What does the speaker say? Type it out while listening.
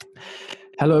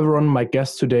Hello everyone, my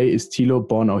guest today is Tilo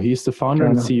Bonow. He is the founder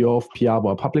and CEO of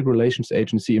PIABO, a public relations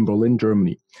agency in Berlin,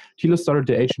 Germany. Tilo started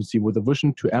the agency with a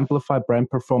vision to amplify brand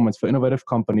performance for innovative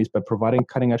companies by providing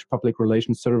cutting-edge public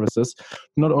relations services to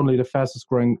not only the fastest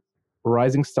growing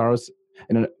rising stars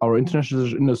in our international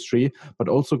industry, but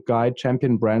also guide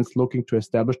champion brands looking to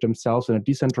establish themselves in a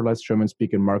decentralized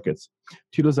German-speaking markets.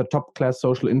 Tilo is a top-class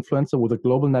social influencer with a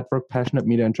global network, passionate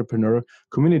media entrepreneur,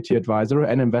 community advisor,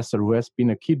 and investor who has been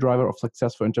a key driver of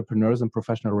success for entrepreneurs and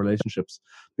professional relationships.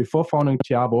 Before founding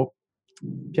PIABO,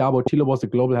 Tilo was the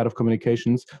global head of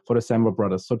communications for the Sambo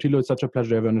brothers. So Tilo, it's such a pleasure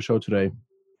to have you on the show today.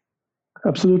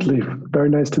 Absolutely. Very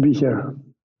nice to be here.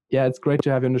 Yeah, it's great to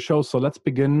have you on the show. So let's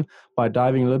begin by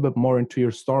diving a little bit more into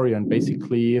your story and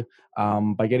basically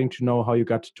by getting to know how you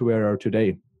got to where you are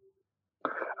today.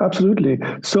 Absolutely.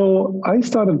 So I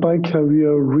started my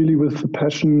career really with the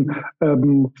passion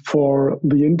for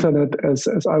the internet. As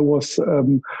I was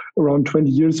around 20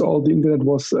 years old, the internet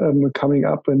was coming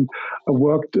up, and I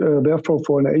worked therefore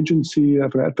for an agency, an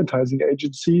advertising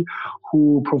agency,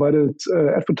 who provided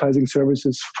advertising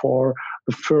services for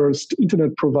the first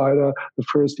internet provider, the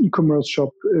first e-commerce shop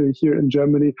here in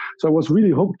Germany. So I was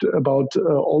really hooked about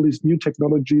all these new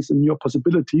technologies and new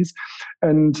possibilities.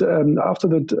 And after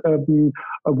that,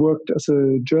 I worked as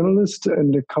a journalist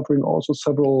and covering also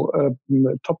several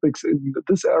topics in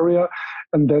this area.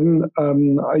 And then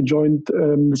I joined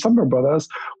the Sambo brothers,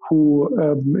 who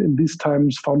in these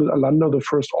times founded Alando, the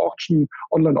first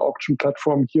online auction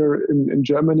platform here in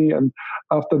Germany. And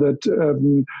after that,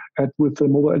 had with the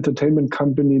mobile entertainment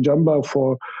company Jamba,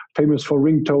 famous for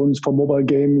ringtones, for mobile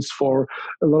games, for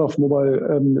a lot of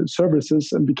mobile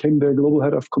services, and became their global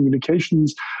head of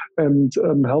communications, and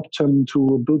helped them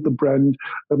to build the brand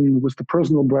with the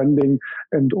personal branding,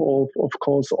 and of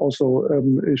course also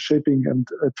shaping and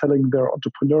telling their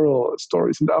entrepreneurial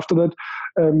stories. And after that,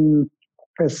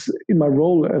 as in my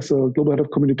role as a global head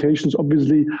of communications,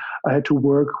 obviously I had to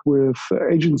work with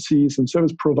agencies and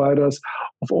service providers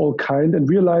of all kind, and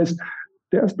realized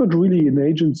there's not really an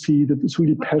agency that is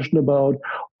really passionate about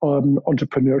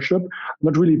entrepreneurship,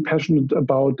 not really passionate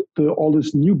about all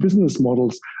these new business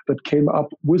models that came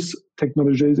up with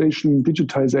technologization,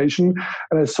 digitization.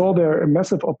 And I saw there a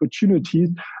massive opportunity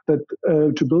that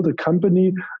to build a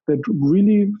company that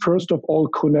really, first of all,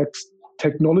 connects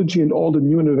technology and all the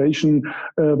new innovational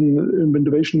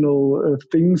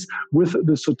things with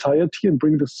the society, and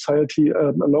bring the society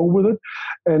along with it,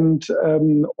 and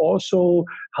also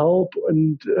help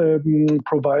and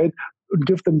provide and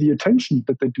give them the attention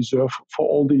that they deserve for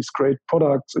all these great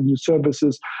products and new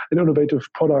services and innovative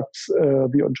products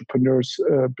the entrepreneurs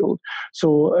build.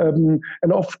 So,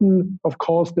 and often, of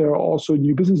course, there are also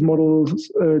new business models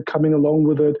coming along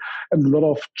with it, and a lot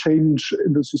of change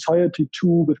in the society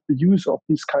too, with the use of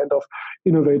these kind of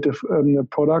innovative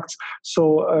products.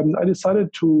 So I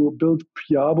decided to build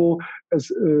PIABO as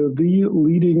the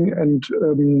leading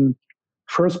and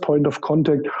first point of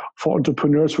contact for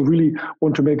entrepreneurs who really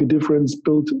want to make a difference,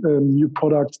 build new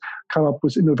products, come up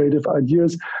with innovative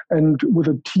ideas, and with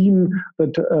a team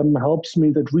that helps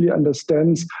me, that really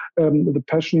understands the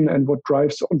passion and what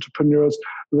drives entrepreneurs,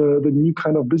 the new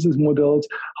kind of business models,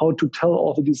 how to tell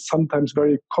also these sometimes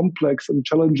very complex and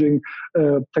challenging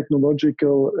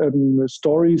technological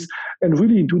stories, and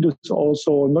really do this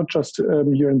also not just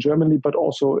here in Germany, but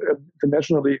also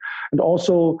internationally, and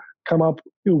also come up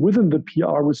within the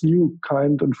PR with new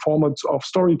kind and formats of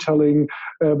storytelling,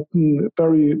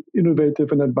 very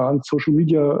innovative and advanced social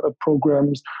media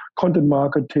programs, content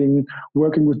marketing,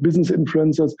 working with business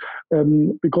influencers.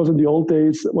 Because in the old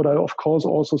days, what I of course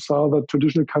also saw, that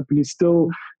traditional companies still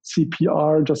see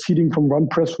PR just heading from one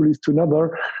press release to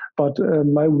another. But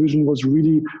my vision was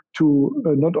really to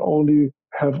not only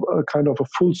have a kind of a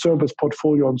full service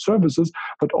portfolio on services,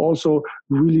 but also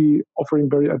really offering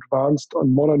very advanced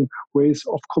and modern ways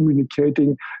of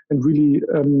communicating, and really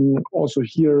also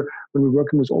here, when we're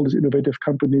working with all these innovative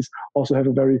companies, also have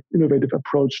a very innovative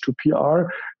approach to PR.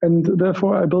 And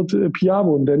therefore I built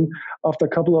PIABO. And then after a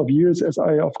couple of years, as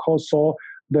I of course saw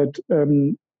that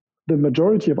the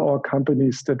majority of our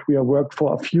companies that we are worked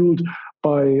for are fueled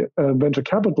by venture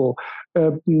capital,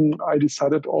 I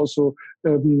decided also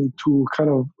to kind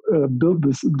of build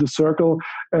the circle,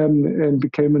 and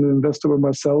became an investor by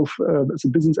myself as a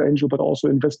business angel, but also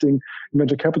investing in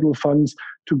venture capital funds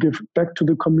to give back to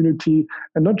the community,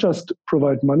 and not just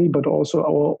provide money, but also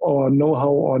our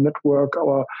know-how, our network,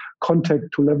 our contact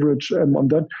to leverage on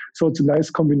that. So it's a nice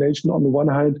combination on the one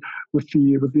hand with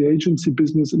the agency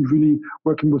business and really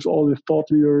working with all the thought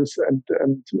leaders and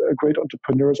great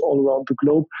entrepreneurs all around the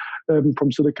globe,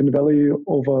 from Silicon Valley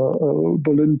over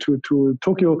Berlin to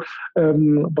Tokyo,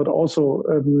 but also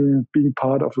being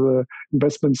part of the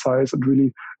investment side and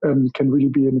really can really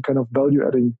be a kind of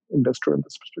value-adding investor in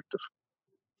this perspective.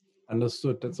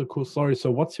 Understood. That's a cool story.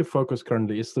 So what's your focus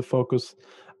currently? Is the focus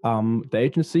the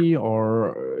agency,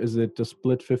 or is it a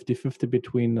split 50-50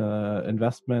 between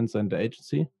investments and the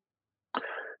agency?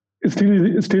 It's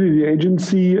still the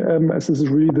agency, as this is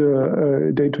really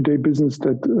the day-to-day business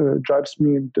that drives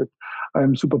me and that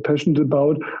I'm super passionate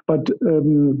about. But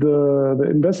the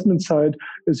investment side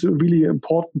is really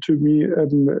important to me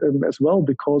as well,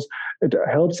 because it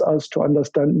helps us to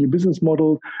understand new business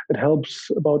model. It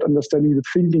helps about understanding the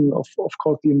thinking of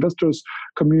course, the investors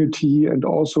community, and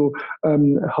also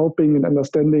helping and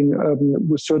understanding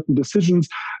with certain decisions.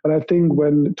 And I think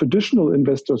when traditional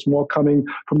investors, more coming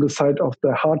from the side of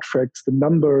the hard facts, the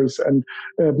numbers, and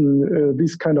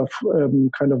these kind of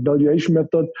valuation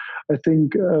method, I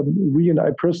think we and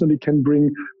I personally can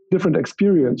bring different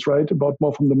experience, right? About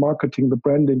more from the marketing, the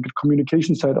branding, the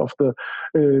communication side of the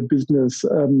business.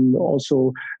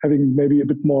 Also having maybe a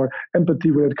bit more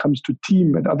empathy when it comes to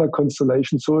team and other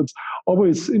constellations. So it's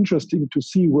always interesting to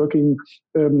see working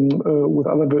with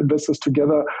other investors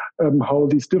together, how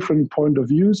these different point of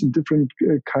views and different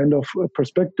kind of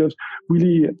perspectives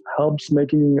really helps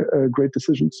making great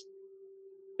decisions.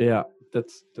 Yeah,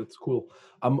 that's cool.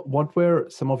 What were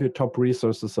some of your top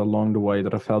resources along the way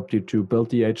that have helped you to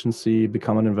build the agency,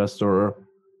 become an investor,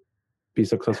 be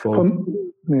successful?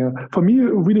 For me,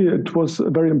 really, it was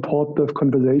very important to have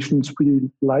conversations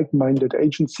with like-minded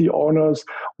agency owners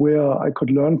where I could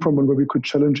learn from and where we could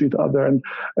challenge each other.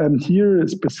 And here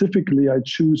specifically, I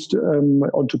chose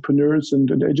entrepreneurs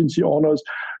and agency owners,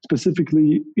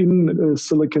 specifically in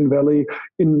Silicon Valley,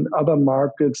 in other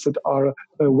markets that are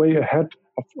way ahead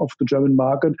of the German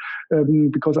market,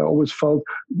 because I always felt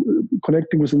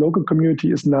connecting with the local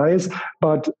community is nice,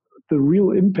 but the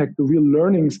real impact, the real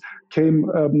learnings came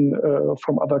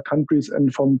from other countries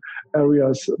and from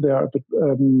areas that are a bit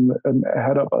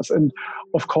ahead of us. And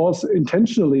of course,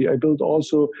 intentionally, I built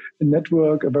also a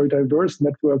network, a very diverse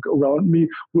network around me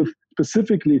with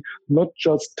specifically not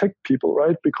just tech people,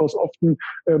 right? Because often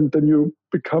then you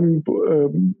become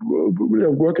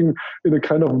working in a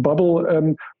kind of bubble.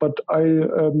 But I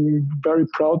am very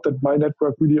proud that my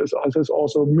network really has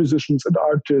also musicians and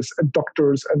artists and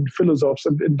doctors and philosophers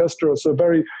and investors, so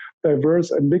very diverse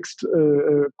and mixed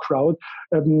crowd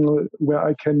where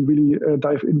I can really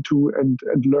dive into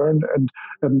and learn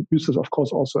and use this, of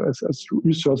course, also as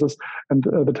resources. And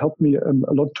that helped me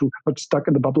a lot to not stuck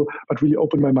in the bubble, but really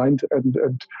open my mind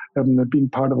and being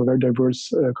part of a very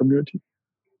diverse community.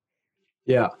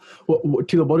 Yeah.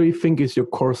 Tilo, what do you think is your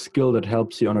core skill that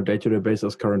helps you on a day-to-day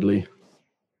basis currently?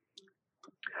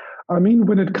 I mean,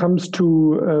 when it comes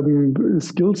to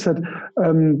skill set,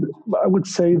 I would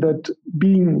say that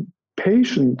being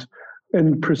patient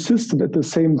and persistent at the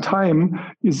same time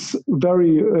is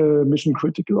very mission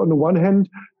critical. On the one hand,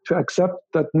 to accept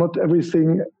that not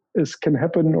everything can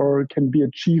happen or can be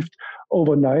achieved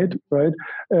overnight, right?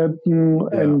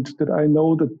 And that I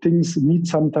know that things need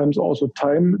sometimes also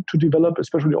time to develop,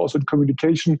 especially also in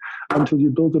communication, until you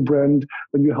build a brand,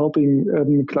 when you're helping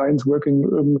clients,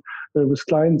 working with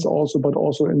clients also, but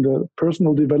also in the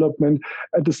personal development.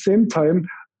 At the same time,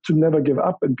 to never give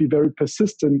up and be very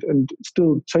persistent and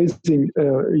still chasing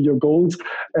your goals.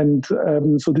 And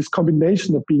so this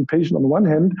combination of being patient on one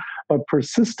hand, but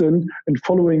persistent and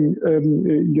following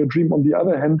your dream on the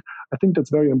other hand, I think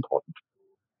that's very important.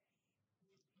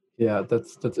 Yeah,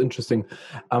 that's interesting.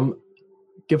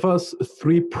 Give us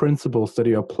 3 principles that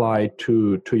you apply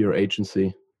to your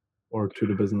agency or to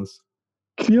the business.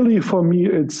 Clearly, for me,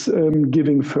 it's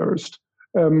giving first.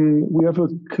 We have a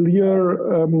clear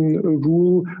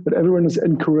rule that everyone is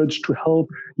encouraged to help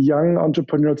young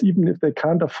entrepreneurs, even if they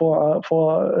can't afford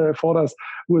us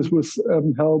with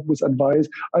help, with advice.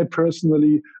 I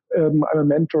personally, I'm a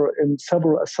mentor in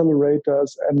several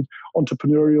accelerators and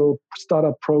entrepreneurial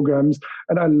startup programs,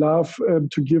 and I love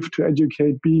to give, to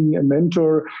educate, being a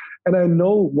mentor. And I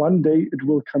know one day it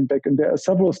will come back. And there are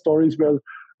several stories where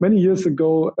many years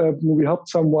ago, we helped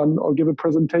someone or give a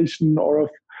presentation or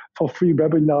for free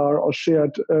webinar or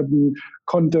shared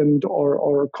content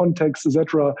or context,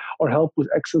 etc., or help with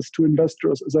access to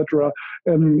investors, etc.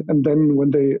 And then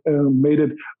when they made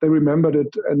it, they remembered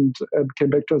it and came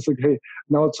back to us like, hey,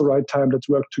 now it's the right time, let's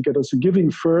work together. So giving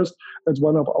first, that's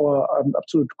one of our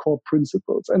absolute core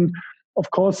principles. And of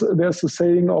course, there's a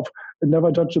saying of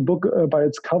never judge a book by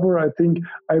its cover. I think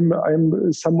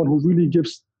I'm someone who really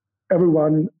gives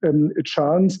everyone a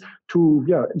chance to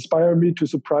inspire me, to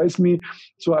surprise me.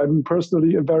 So I'm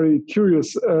personally a very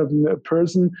curious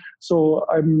person. So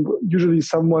I'm usually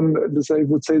someone, I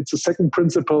would say it's a second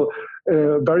principle,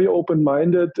 very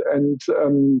open-minded,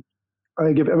 and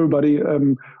I give everybody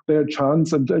their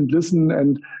chance and listen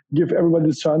and give everybody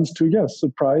the chance to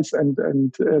surprise and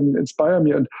inspire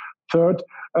me. And third,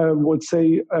 I would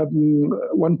say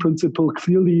one principle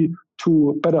clearly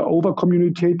to better over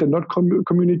communicate than not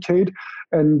communicate.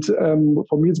 And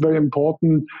for me, it's very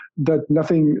important that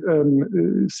nothing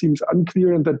seems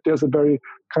unclear and that there's a very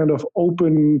kind of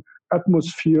open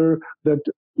atmosphere, that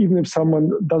even if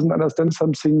someone doesn't understand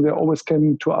something, they always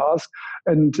can to ask.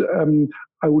 And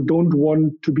I don't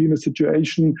want to be in a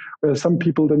situation where some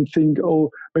people then think, oh,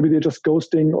 maybe they're just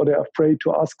ghosting, or they're afraid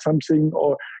to ask something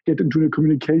or get into a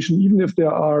communication, even if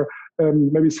there are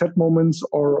maybe sad moments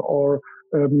or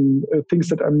things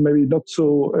that are maybe not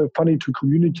so funny to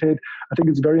communicate. I think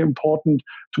it's very important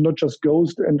to not just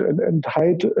ghost and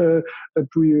hide, that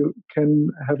we can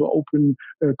have an open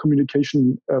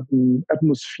communication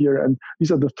atmosphere. And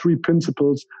these are the three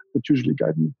principles that usually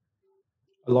guide me.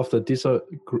 I love that. These are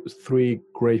three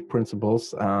great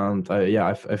principles, and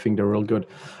I think they're real good.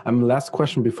 Last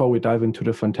question before we dive into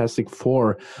the Fantastic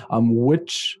Four.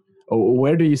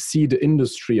 Where do you see the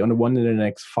industry on the one in the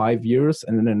next 5 years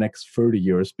and in the next 30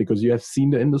 years? Because you have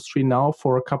seen the industry now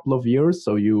for a couple of years,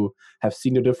 so you have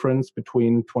seen the difference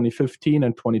between 2015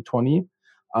 and 2020.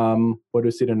 Where do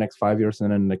you see the next 5 years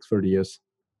and then the next 30 years?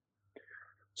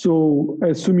 So I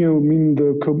assume you mean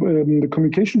the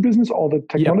communication business or the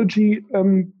technology?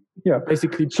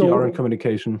 Basically PR and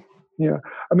communication. Yeah,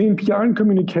 I mean, PR and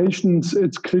communications,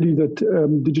 it's clearly that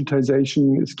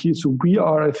digitization is key. So we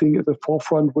are, I think, at the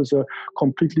forefront with a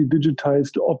completely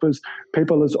digitized office,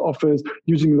 paperless office,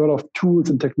 using a lot of tools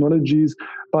and technologies.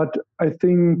 But I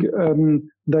think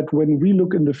that when we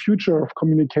look in the future of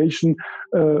communication,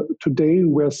 today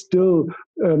we're still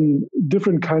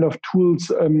different kind of tools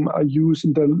are used,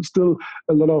 and there's still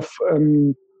a lot of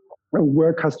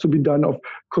work has to be done of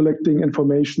collecting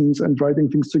informations and writing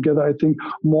things together. I think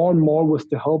more and more with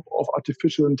the help of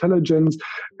artificial intelligence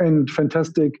and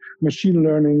fantastic machine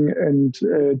learning and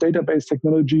database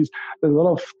technologies, there's a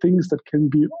lot of things that can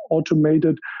be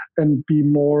automated and be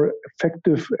more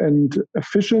effective and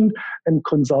efficient. And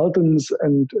consultants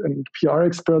and PR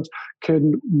experts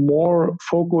can more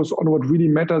focus on what really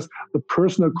matters, the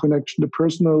personal connection, the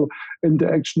personal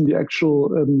interaction, the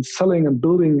actual selling and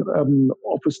building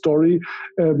of a story,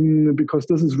 because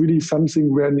this is really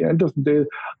something where in the end of the day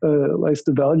lies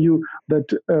the value, that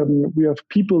we have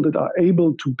people that are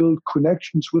able to build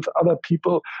connections with other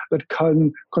people, that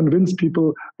can convince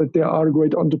people that there are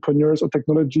great entrepreneurs or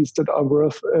technologies that are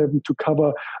worth to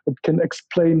cover, that can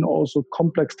explain also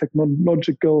complex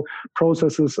technological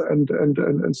processes and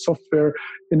software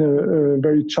in a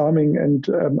very charming and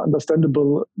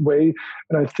understandable way.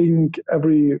 And I think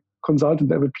every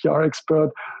consultant, every PR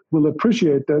expert will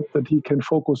appreciate that he can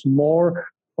focus more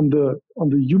on the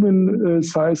human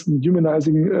size and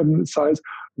humanizing size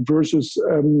versus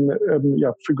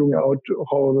figuring out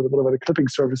how the clipping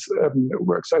service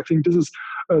works. I think this is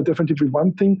definitely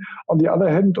one thing. On the other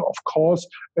hand, of course,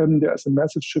 there's a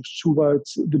massive shift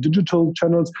towards the digital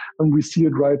channels, and we see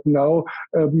it right now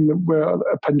where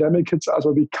a pandemic hits us,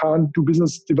 or we can't do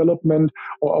business development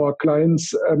or our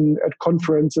clients at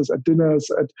conferences, at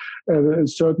dinners, at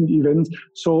certain events.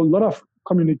 So a lot of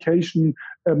communication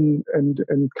and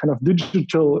kind of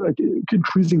digital,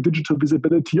 increasing digital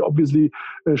visibility obviously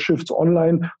shifts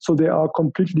online. So there are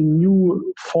completely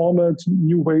new formats,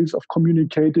 new ways of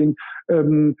communicating,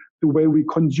 the way we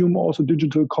consume also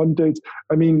digital content.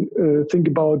 I mean, think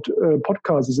about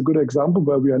podcasts is a good example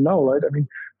where we are now, right? I mean,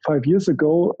 5 years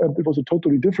ago, it was a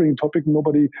totally different topic.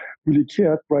 Nobody really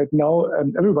cared. Right now,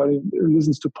 everybody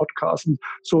listens to podcasts. And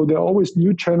so there are always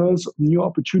new channels, new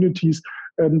opportunities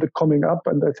that coming up.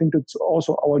 And I think it's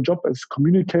also our job as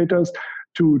communicators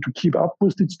to keep up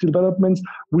with these developments,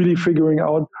 really figuring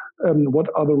out what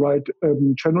are the right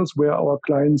channels where our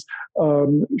clients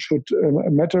should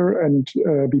matter and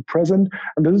be present.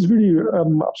 And this is really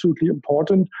absolutely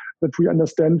important, that we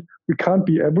understand we can't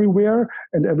be everywhere,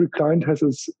 and every client has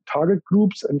his target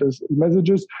groups and his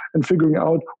messages, and figuring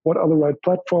out what are the right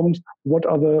platforms, what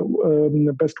are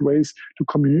the best ways to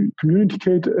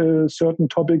communicate certain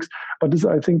topics. But this,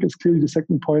 I think, is clearly the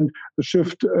second point, the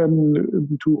shift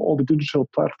to all the digital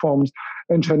platforms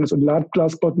and channels. And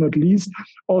last but not least,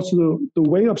 also the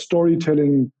way of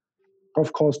storytelling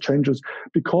of course changes,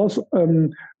 because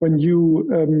when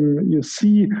you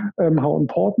see how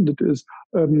important it is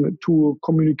to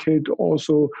communicate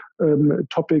also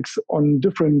topics on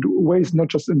different ways, not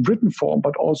just in written form,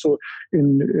 but also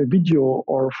in video,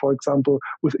 or for example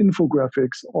with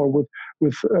infographics, or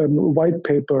with white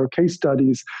paper, case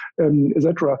studies,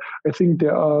 etc. I think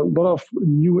there are a lot of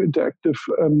new interactive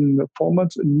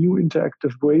formats and new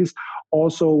interactive ways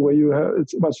also where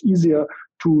it's much easier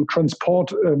to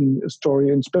transport a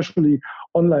story, and especially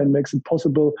online makes it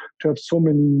possible to have so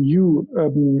many new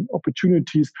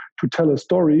opportunities to tell a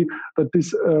story that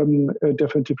this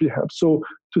definitely helps. So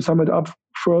to sum it up,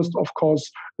 first, of course,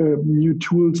 new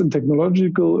tools and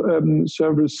technological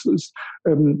services.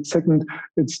 Second,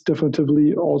 it's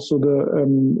definitely also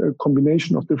the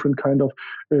combination of different kind of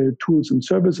tools and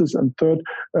services. And third,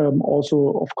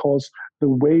 also, of course, the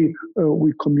way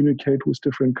we communicate with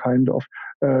different kind of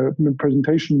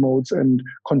presentation modes and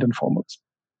content formats.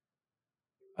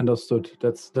 Understood.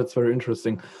 That's very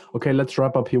interesting. Okay, let's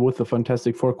wrap up here with the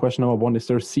fantastic four. Question number one: is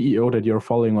there a CEO that you're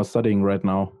following or studying right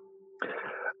now?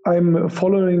 I'm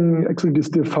following actually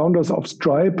the founders of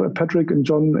Stripe, Patrick and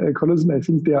John Collison. I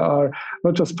think they are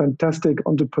not just fantastic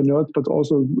entrepreneurs, but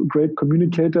also great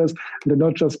communicators. They're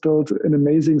not just built an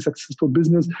amazing, successful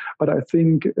business, but I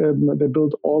think they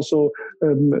built also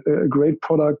a great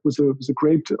product with a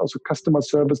great also customer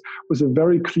service, with a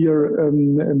very clear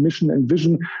mission and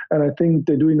vision. And I think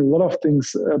they're doing a lot of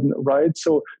things right.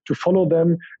 So to follow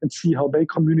them and see how they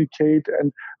communicate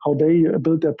and how they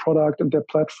build their product and their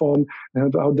platform,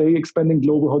 and how they expanding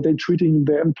global, how they treating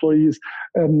their employees,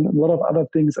 and a lot of other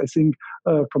things. I think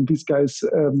from these guys,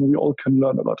 we all can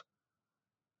learn a lot.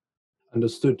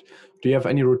 Understood. Do you have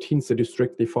any routines that you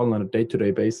strictly follow on a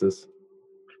day-to-day basis?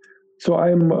 So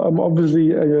I'm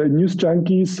obviously a news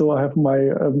junkie. So I have my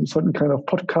certain kind of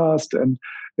podcast and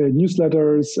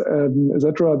newsletters,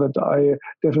 etc., that I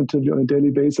definitely on a daily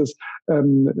basis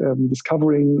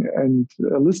discovering and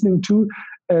listening to.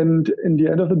 And in the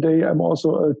end of the day, I'm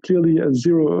also clearly a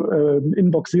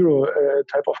inbox zero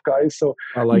type of guy. So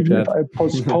even if I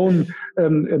postpone a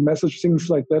message, things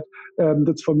like that,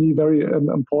 that's for me very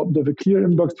important to have a clear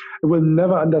inbox. I will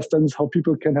never understand how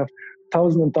people can have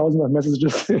thousands and thousands of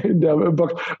messages in their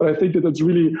inbox, but I think that it's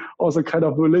really also kind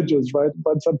of religious, right?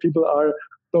 But some people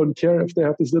don't care if they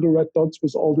have these little red dots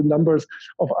with all the numbers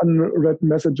of unread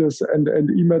messages and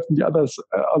emails, and the others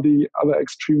are the other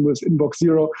extreme with inbox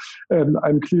zero.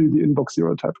 I'm clearly the inbox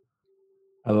zero type.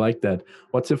 I like that.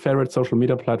 What's your favorite social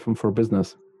media platform for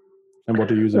business, and what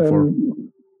do you use it for?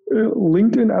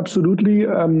 LinkedIn, absolutely.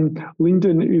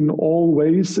 LinkedIn in all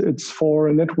ways. It's for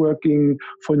networking,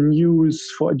 for news,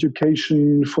 for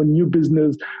education, for new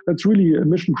business. That's really a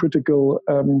mission critical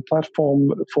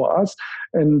platform for us.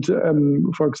 And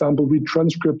for example, we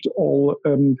transcript all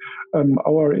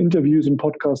our interviews and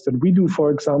podcasts that we do, for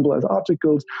example, as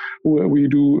articles. We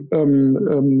do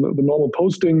the normal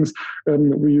postings.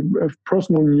 We have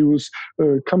personal news,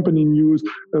 company news,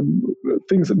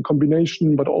 things in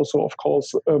combination, but also, of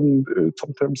course,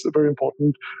 sometimes a very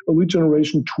important lead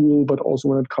generation tool, but also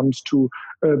when it comes to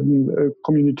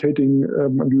communicating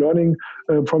and learning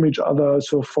from each other.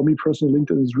 So for me personally,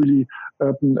 LinkedIn is really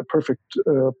a perfect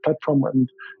platform and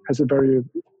has a very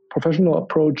professional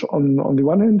approach on the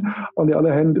one hand. On the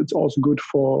other hand, it's also good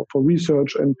for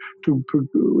research and to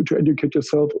educate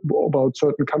yourself about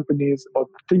certain companies,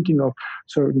 about thinking of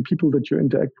certain people that you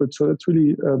interact with. So it's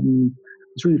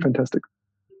really fantastic.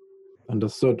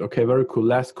 Understood. Okay, very cool.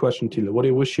 Last question, Tilo. What do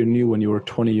you wish you knew when you were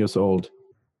 20 years old?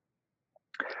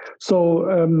 So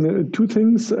two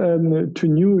things to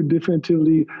new,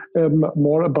 definitively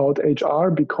more about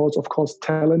HR, because of course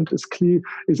talent is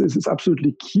is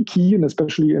absolutely key, and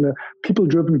especially in a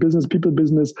people-driven business,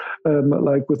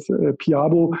 like with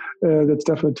PIABO, that's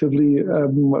definitely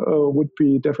would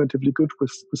be definitely good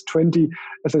with 20.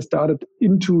 As I started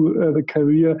into the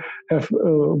career, have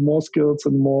more skills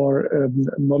and more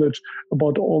knowledge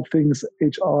about all things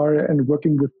HR and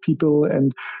working with people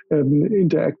and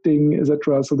interacting,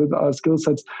 etc. So that are skill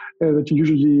sets that you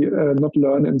usually not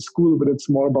learn in school, but it's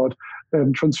more about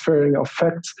transferring of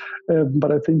facts. But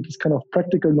I think it's kind of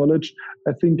practical knowledge.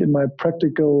 I think in my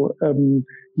practical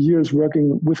years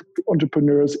working with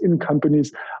entrepreneurs in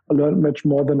companies, I learned much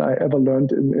more than I ever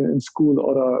learned in school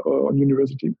or on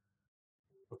university.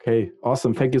 Okay,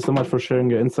 awesome. Thank you so much for sharing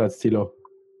your insights, Tilo.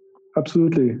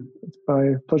 Absolutely. It's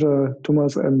my pleasure,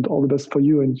 Thomas, and all the best for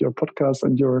you and your podcast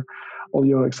and all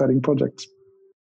your exciting projects.